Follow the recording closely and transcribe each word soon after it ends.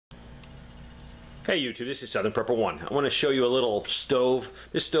Hey YouTube, this is Southern Prepper 1. I want to show you a little stove.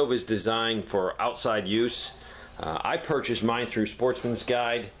 This stove is designed for outside use. I purchased mine through Sportsman's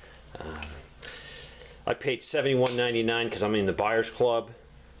Guide. I paid $71.99 because I'm in the Buyers Club,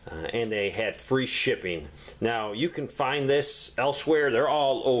 and they had free shipping. Now you can find this elsewhere. They're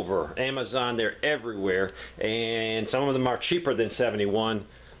all over Amazon. They're everywhere, and some of them are cheaper than $71.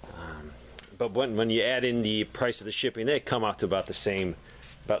 But when you add in the price of the shipping, they come out to about the same.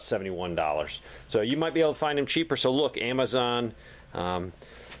 About $71. So you might be able to find them cheaper. So look, Amazon. I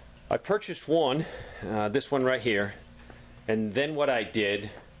purchased one, this one right here, and then what I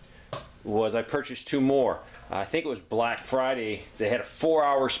did was I purchased two more. I think it was Black Friday. They had a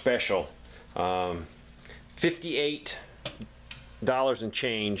 4-hour special, $58 and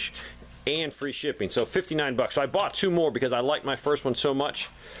change, and free shipping. So 59 bucks. So I bought two more because I liked my first one so much.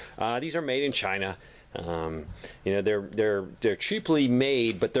 These are made in China. You know, they're cheaply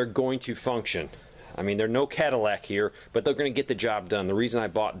made, but they're going to function. I mean, they're no Cadillac here, but they're going to get the job done. The reason I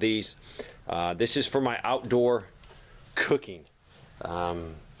bought these, this is for my outdoor cooking,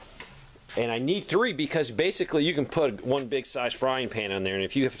 and I need three because basically you can put one big size frying pan on there, and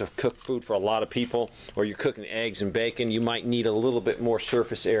if you have to cook food for a lot of people, or you're cooking eggs and bacon, you might need a little bit more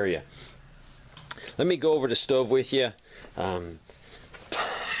surface area. Let me go over the stove with you.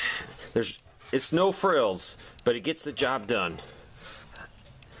 It's no frills, but it gets the job done.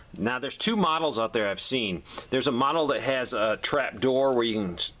 Now there's two models out there I've seen. There's a model that has a trap door where you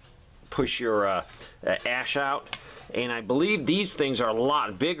can push your ash out, and I believe these things are a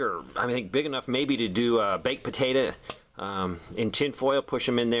lot bigger. I think big enough maybe to do a baked potato in tin foil, push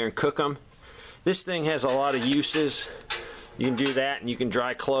them in there and cook them. This thing has a lot of uses. You can do that, and you can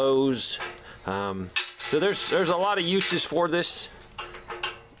dry clothes. So there's a lot of uses for this.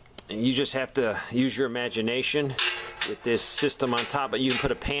 You just have to use your imagination with this system on top, but you can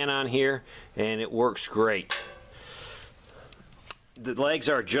put a pan on here and it works great. The legs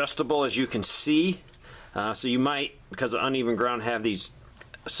are adjustable, as you can see, so you might, because of uneven ground, have these,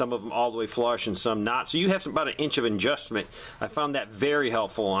 some of them all the way flush and some not, so you have about an inch of adjustment. I found that very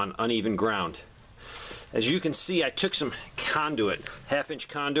helpful on uneven ground. As you can see, I took some conduit, half-inch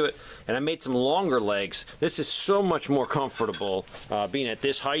conduit, and I made some longer legs. This is so much more comfortable being at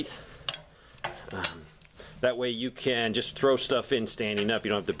this height. That way you can just throw stuff in standing up. You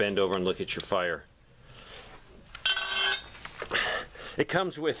don't have to bend over and look at your fire. It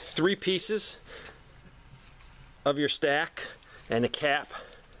comes with 3 pieces of your stack and a cap.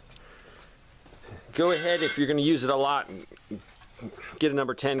 Go ahead, if you're going to use it a lot, get a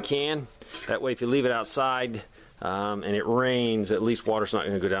number 10 can. That way if you leave it outside and it rains, at least water's not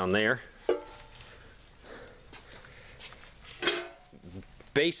going to go down there.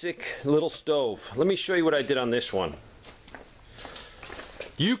 Basic little stove. Let me show you what I did on this one.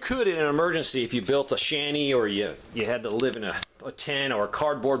 You could, in an emergency, if you built a shanty or you had to live in a tent or a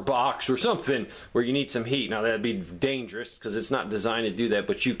cardboard box or something where you need some heat. Now that'd be dangerous because it's not designed to do that,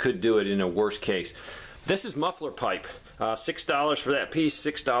 but you could do it in a worst case. This is muffler pipe. $6 for that piece,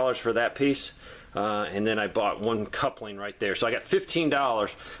 $6 for that piece, and then I bought one coupling right there. So I got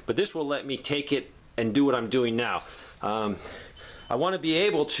 $15, but this will let me take it and do what I'm doing now. I want to be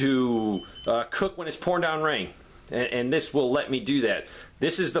able to cook when it's pouring down rain, and this will let me do that.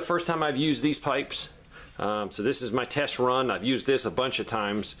 This is the first time I've used these pipes, so this is my test run. I've used this a bunch of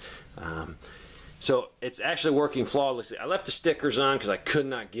times. So it's actually working flawlessly. I left the stickers on because I could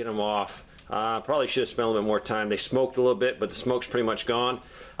not get them off. Probably should have spent a little bit more time. They smoked a little bit, but the smoke's pretty much gone.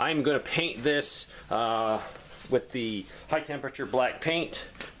 I'm going to paint this with the high temperature black paint.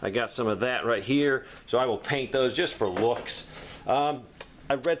 I got some of that right here, so I will paint those just for looks.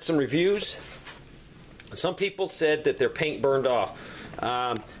 I've read some reviews. Some people said that their paint burned off.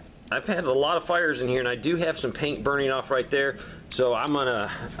 I've had a lot of fires in here, and I do have some paint burning off right there, so I'm going to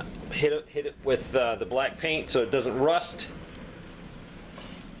hit it with the black paint so it doesn't rust.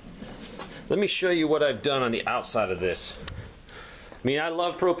 Let me show you what I've done on the outside of this. I mean, I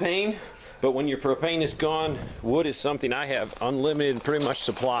love propane, but when your propane is gone, wood is something I have unlimited pretty much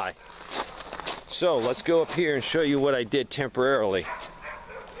supply. So let's go up here and show you what I did temporarily.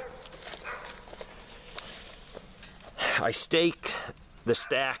 I staked the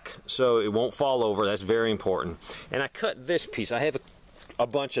stack so it won't fall over. That's very important. And I cut this piece. I have a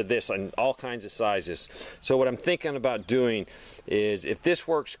bunch of this on all kinds of sizes. So what I'm thinking about doing is, if this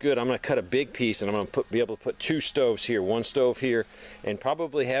works good, I'm going to cut a big piece, and I'm going to be able to put 2 stoves here, 1 stove here, and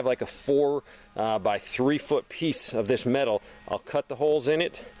probably have like a 4 by 3 foot piece of this metal. I'll cut the holes in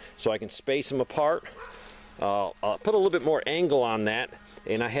it so I can space them apart, I'll put a little bit more angle on that,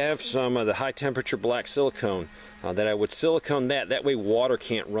 and I have some of the high temperature black silicone that I would silicone that way water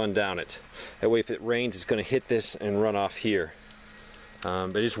can't run down it. That way if it rains it's going to hit this and run off here.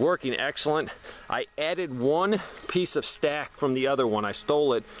 But it's working excellent. I added one piece of stack from the other one. I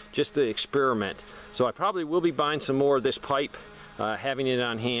stole it just to experiment. So I probably will be buying some more of this pipe, having it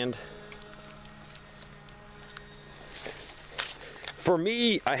on hand. For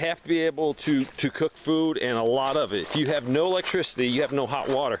me, I have to be able to cook food, and a lot of it. If you have no electricity, you have no hot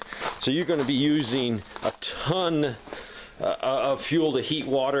water. So you're going to be using a ton of fuel to heat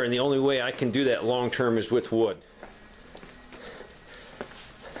water, and the only way I can do that long term is with wood.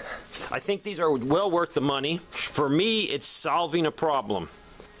 I think these are well worth the money. For me, it's solving a problem.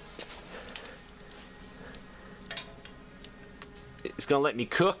 It's going to let me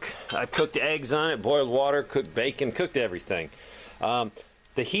cook. I've cooked eggs on it, boiled water, cooked bacon, cooked everything.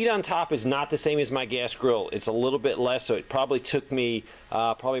 The heat on top is not the same as my gas grill. It's a little bit less, so it probably took me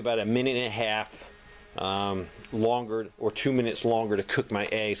probably about a minute and a half longer, or 2 minutes longer to cook my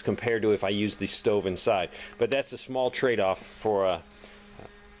eggs compared to if I used the stove inside. But that's a small trade-off for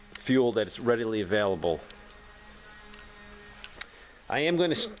fuel that's readily available. I am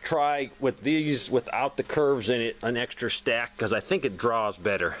going to try with these without the curves in it an extra stack, because I think it draws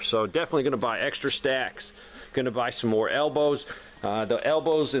better. So definitely going to buy extra stacks. Going to buy some more elbows. The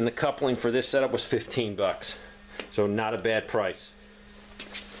elbows and the coupling for this setup was 15 bucks. So not a bad price.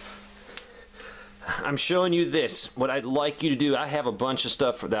 I'm showing you this. What I'd like you to do, I have a bunch of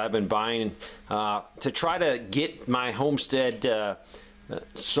stuff that I've been buying to try to get my homestead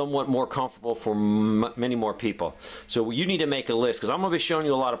somewhat more comfortable for many more people. So you need to make a list, because I'm going to be showing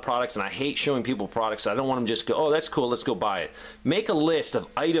you a lot of products, and I hate showing people products. I don't want them just go, oh, that's cool, let's go buy it. Make a list of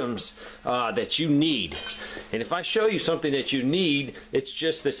items that you need. And if I show you something that you need, it's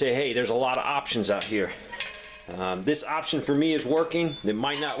just to say, hey, there's a lot of options out here. This option for me is working. It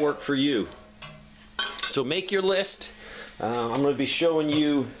might not work for you. So make your list. I'm going to be showing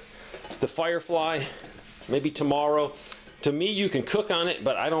you the Firefly maybe tomorrow. To me, you can cook on it,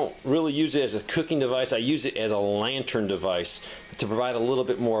 but I don't really use it as a cooking device. I use it as a lantern device to provide a little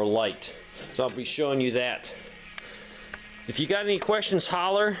bit more light. So I'll be showing you that. If you got any questions,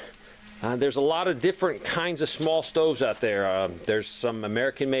 holler. There's a lot of different kinds of small stoves out there. There's some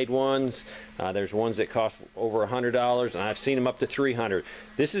American-made ones. There's ones that cost over $100, and I've seen them up to $300.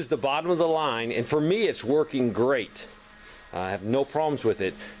 This is the bottom of the line, and for me, it's working great. I have no problems with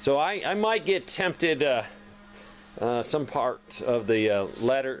it. So I might get tempted. Some part of the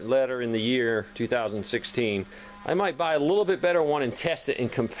later in the year 2016, I might buy a little bit better one and test it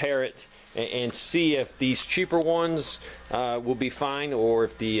and compare it and see if these cheaper ones will be fine, or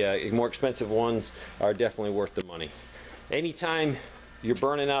if the more expensive ones are definitely worth the money. Anytime you're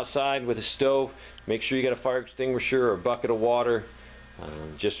burning outside with a stove, make sure you got a fire extinguisher or a bucket of water,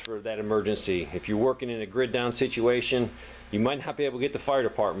 just for that emergency. If you're working in a grid down situation, you might not be able to get the fire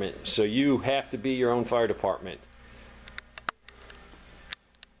department, so you have to be your own fire department.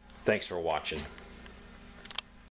 Thanks for watching.